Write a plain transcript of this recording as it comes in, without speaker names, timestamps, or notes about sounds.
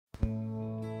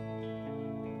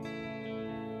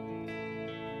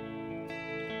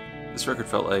This record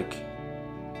felt like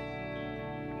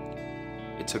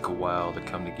it took a while to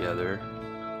come together.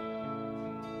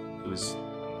 It was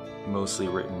mostly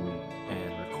written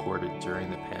and recorded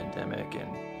during the pandemic,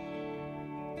 and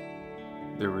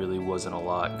there really wasn't a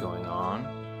lot going on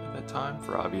at that time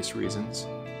for obvious reasons.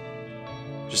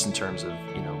 Just in terms of,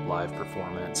 live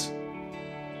performance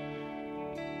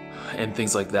and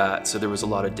things like that. So there was a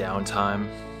lot of downtime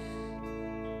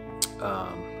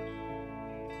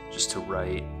just to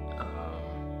write.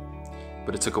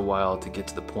 But it took a while to get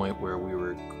to the point where we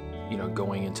were,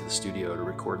 going into the studio to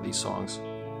record these songs.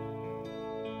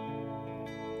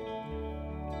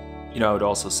 I would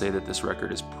also say that this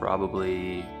record is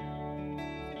probably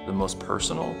the most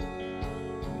personal.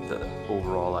 The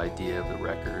overall idea of the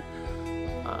record,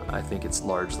 I think it's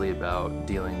largely about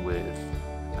dealing with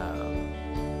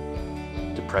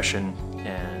depression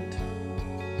and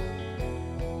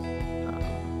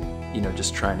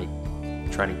just trying to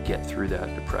get through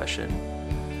that depression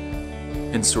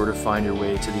and sort of find your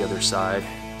way to the other side.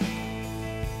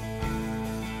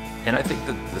 And I think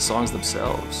that the songs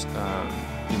themselves,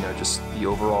 just the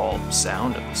overall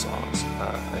sound of the songs,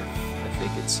 I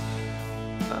think it's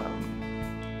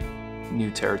new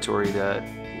territory that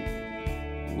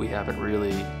we haven't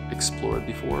really explored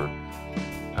before,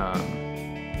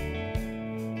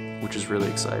 which is really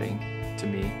exciting to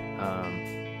me.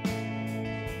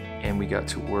 And we got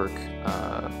to work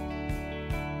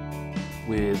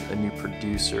with a new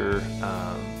producer,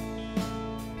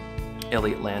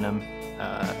 Elliot Lanham,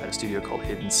 at a studio called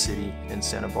Hidden City in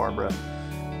Santa Barbara.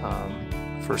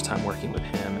 First time working with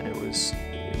him, and it was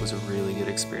a really good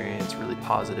experience, really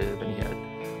positive, and he had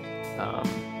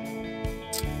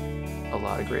a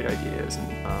lot of great ideas.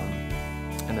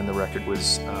 And then the record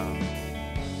was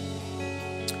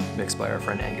mixed by our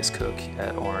friend Angus Cook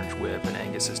at Orange Whip, and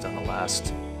Angus has done the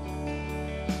last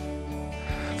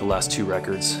two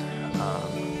records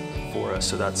for us,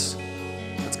 so that's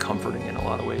comforting in a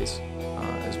lot of ways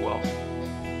as well.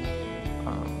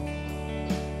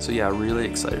 So yeah, really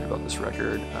excited about this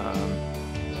record.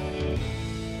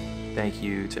 Thank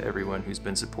you to everyone who's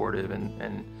been supportive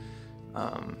and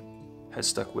has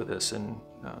stuck with us and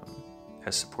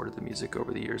has supported the music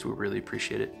over the years. We really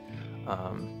appreciate it.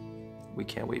 We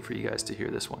can't wait for you guys to hear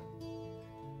this one.